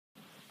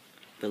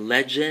The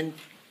Legend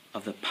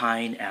of the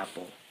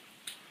Pineapple.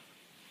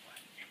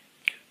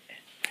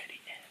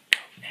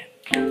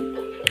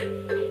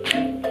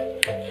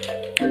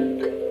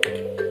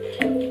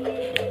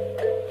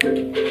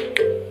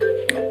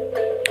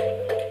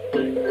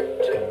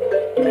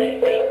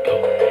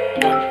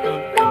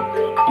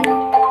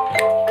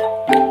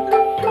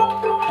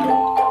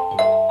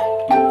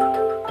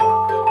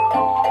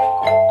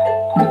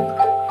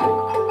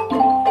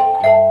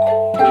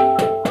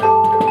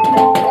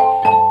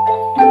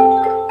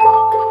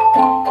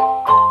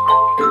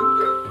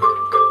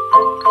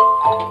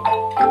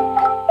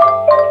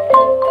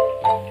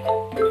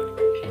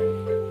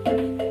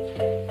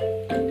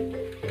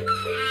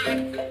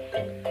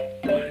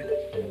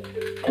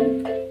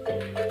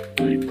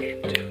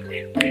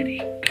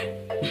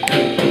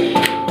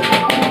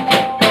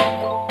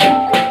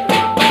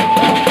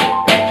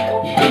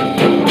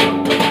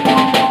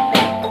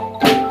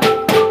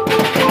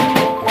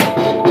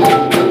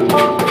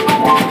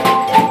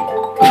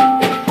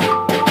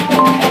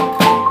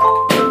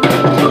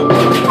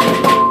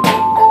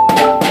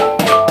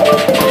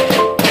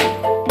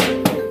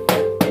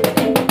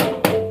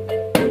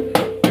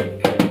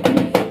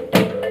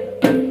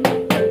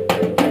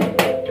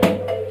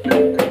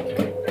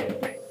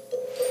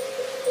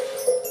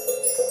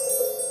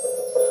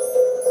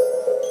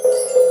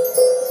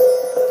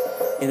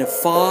 In a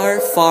far,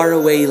 far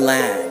away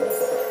land,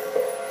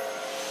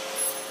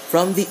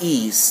 from the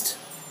east,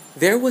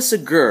 there was a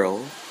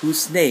girl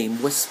whose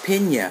name was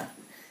Pinya.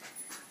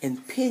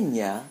 And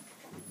Pinya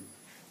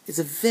is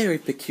a very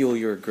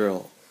peculiar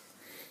girl.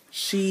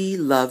 She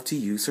loved to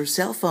use her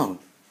cell phone.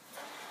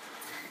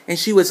 And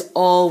she was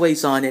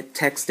always on it,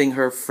 texting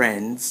her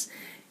friends.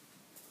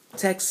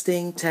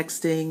 Texting,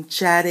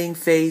 chatting,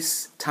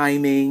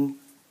 FaceTiming.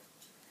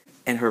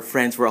 And her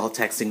friends were all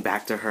texting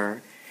back to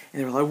her. And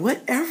they were like,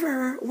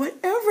 whatever.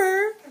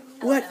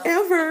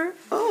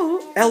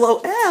 Oh,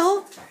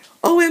 LOL.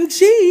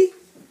 OMG.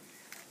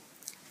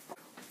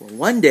 Well,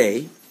 one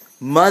day,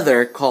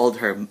 Mother called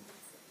her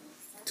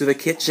to the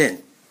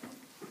kitchen.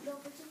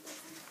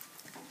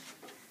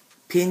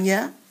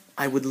 Pinya,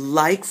 I would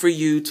like for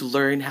you to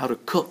learn how to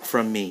cook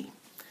from me.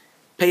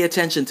 Pay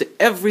attention to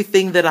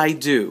everything that I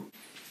do.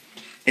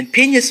 And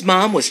Pinya's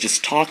mom was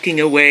just talking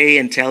away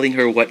and telling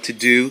her what to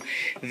do.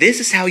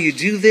 This is how you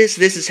do this.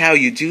 This is how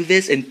you do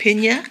this. And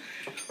Pinya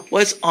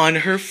was on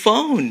her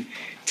phone,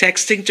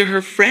 texting to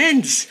her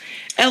friends.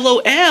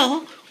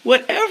 LOL,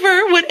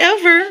 whatever.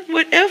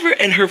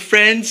 And her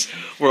friends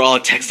were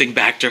all texting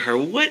back to her,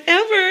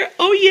 whatever,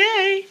 oh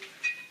yay.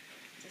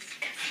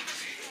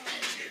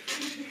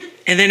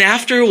 And then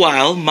after a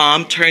while,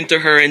 Mom turned to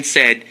her and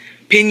said,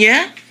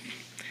 Pinya,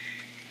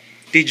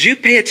 did you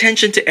pay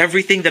attention to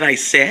everything that I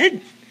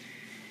said?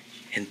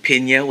 And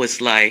Pinya was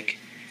like,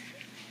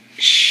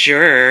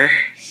 sure.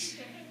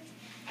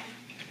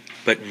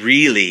 But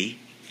really,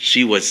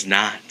 she was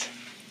not.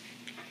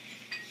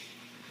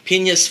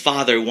 Pinya's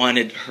father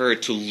wanted her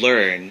to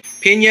learn.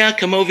 Pinya,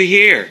 come over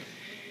here.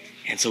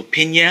 And so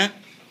Pinya,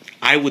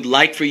 I would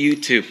like for you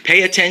to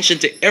pay attention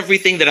to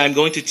everything that I'm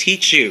going to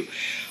teach you.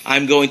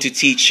 I'm going to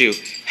teach you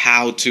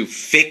how to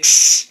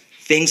fix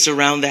things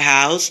around the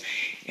house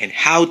and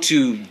how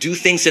to do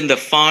things in the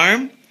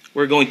farm.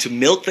 We're going to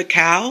milk the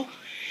cow.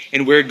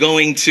 And we're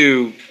going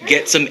to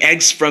get some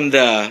eggs from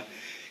the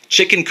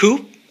chicken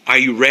coop. Are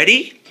you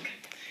ready?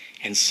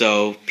 And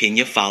so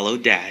Pinya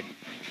followed Dad.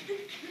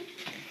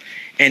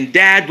 And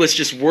Dad was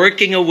just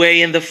working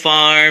away in the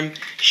farm,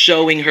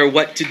 showing her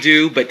what to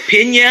do. But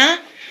Pinya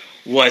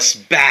was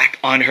back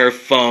on her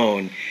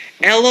phone.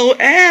 LOL,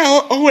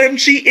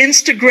 OMG,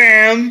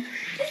 Instagram.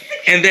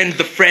 And then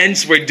the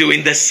friends were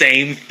doing the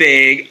same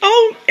thing.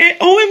 Oh,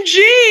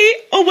 OMG,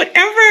 oh,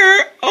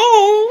 whatever,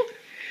 oh.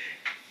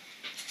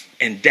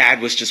 And Dad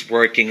was just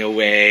working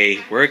away,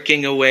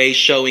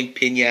 showing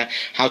Pinya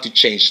how to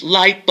change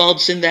light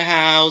bulbs in the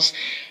house,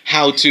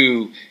 how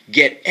to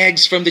get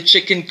eggs from the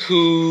chicken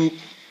coop,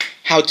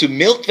 how to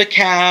milk the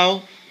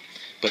cow.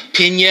 But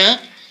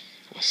Pinya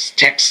was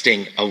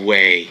texting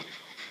away.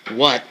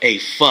 What a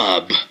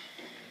fub.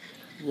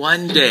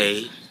 One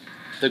day,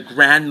 the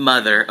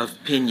grandmother of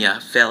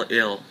Pinya fell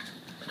ill.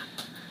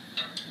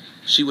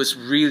 She was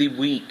really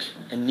weak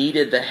and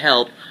needed the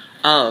help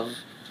of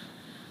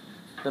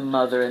the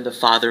mother and the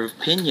father of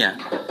Pinya.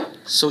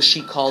 So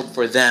she called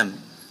for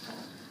them.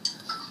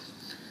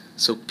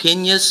 So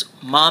Pinya's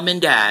mom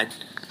and dad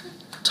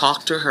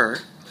talked to her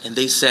and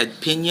they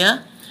said,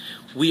 Pinya,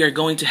 we are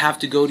going to have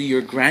to go to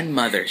your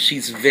grandmother.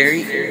 She's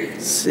very, very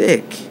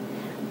sick.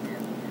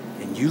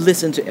 And you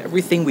listen to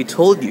everything we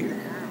told you,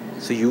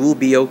 so you will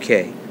be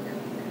okay.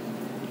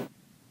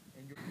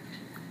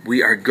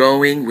 We are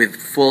going with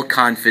full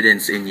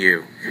confidence in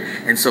you.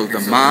 And so the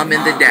mom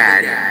and the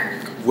dad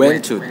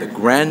went to the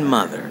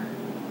grandmother.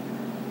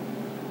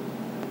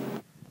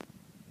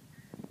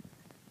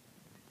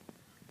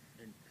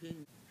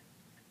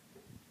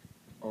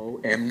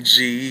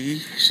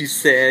 OMG, she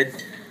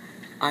said,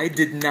 I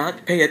did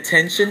not pay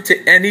attention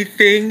to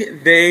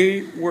anything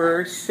they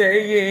were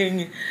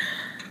saying.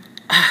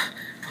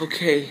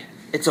 Okay,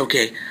 It's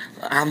okay.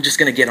 I'm just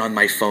gonna get on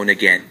my phone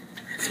again.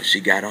 So she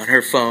got on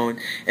her phone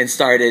and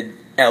started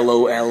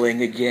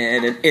LOLing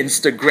again and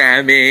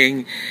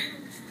Instagramming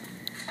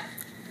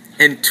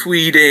and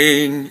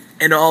tweeting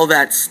and all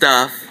that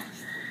stuff.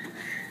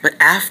 But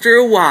after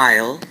a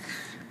while,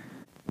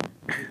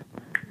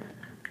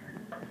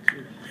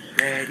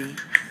 ready,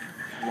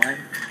 1,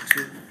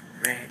 2,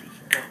 ready,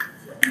 go.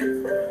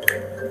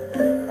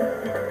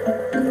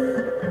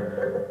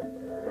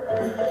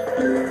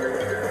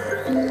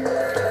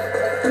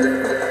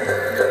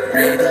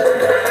 Ready.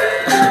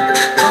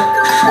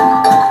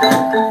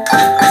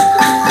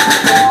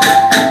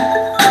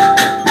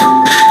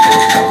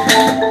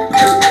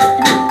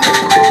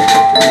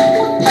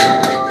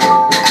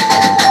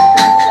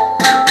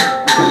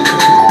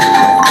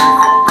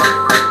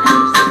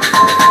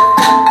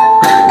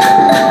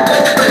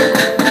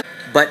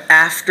 But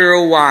after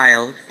a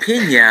while,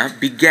 Pina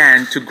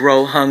began to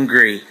grow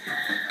hungry.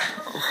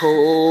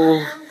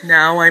 Oh,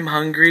 now I'm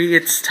hungry.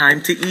 It's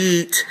time to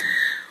eat.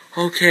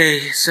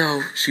 Okay,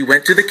 so she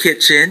went to the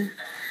kitchen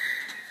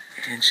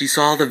and she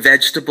saw the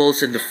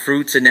vegetables and the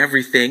fruits and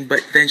everything,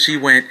 but then she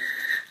went,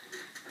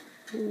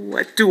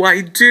 what do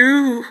I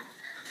do?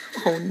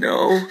 Oh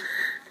no.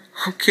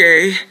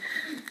 Okay.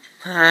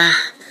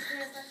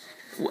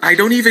 I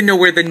don't even know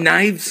where the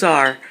knives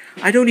are.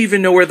 I don't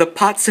even know where the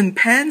pots and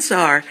pans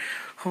are.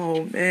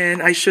 Oh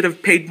man, I should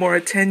have paid more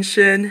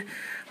attention.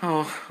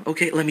 Oh,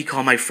 okay, let me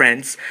call my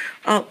friends.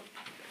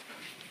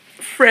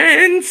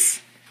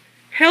 Friends,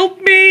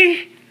 help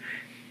me.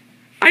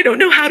 I don't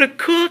know how to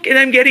cook and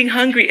I'm getting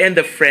hungry. And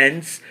the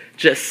friends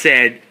just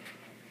said,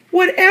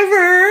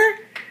 whatever.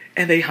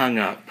 And they hung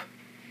up.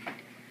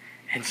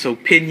 And so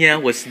Pina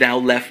was now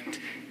left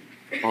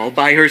all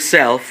by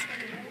herself,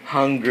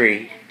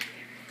 hungry.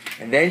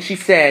 And then she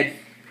said,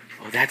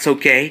 oh, that's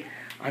okay.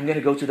 I'm going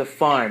to go to the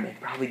farm and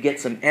probably get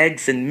some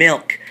eggs and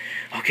milk.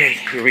 Okay,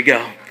 here we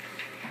go.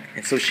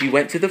 And so she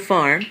went to the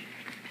farm.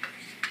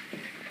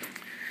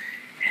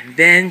 And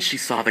then she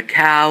saw the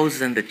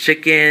cows and the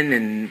chicken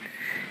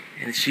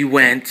and she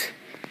went,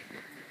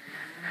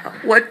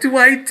 what do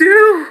I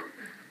do?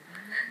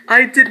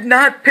 I did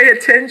not pay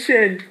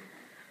attention.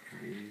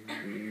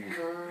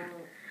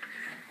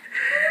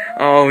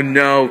 Oh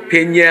no,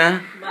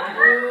 Pina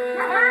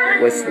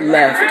was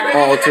left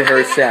all to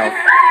herself.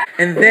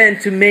 And then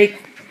to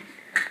make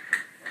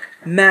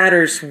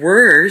matters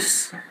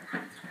worse,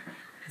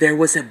 there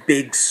was a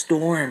big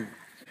storm.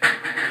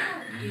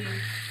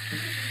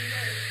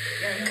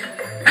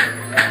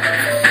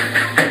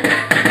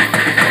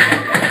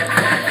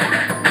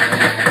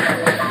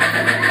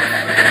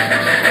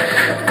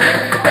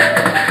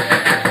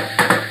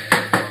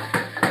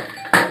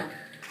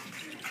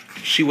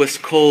 She was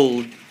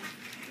cold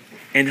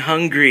and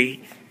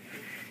hungry,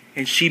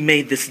 and she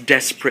made this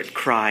desperate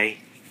cry.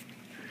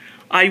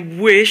 I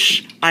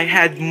wish I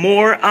had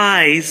more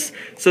eyes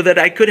so that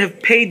I could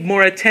have paid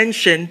more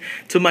attention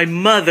to my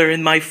mother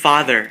and my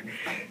father.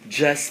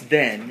 Just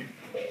then,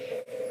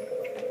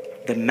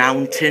 the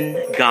mountain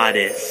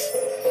goddess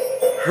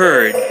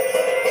heard,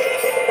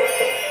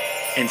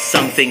 and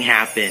something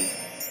happened.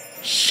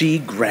 She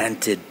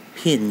granted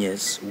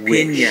Pina's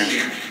wish.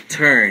 Pina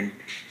turned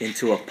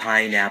into a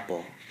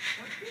pineapple.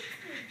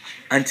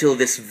 Until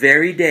this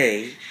very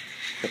day,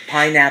 the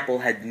pineapple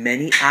had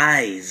many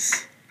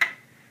eyes,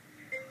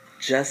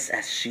 just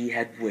as she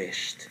had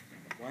wished.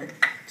 1,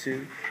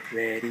 2,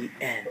 ready,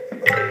 and...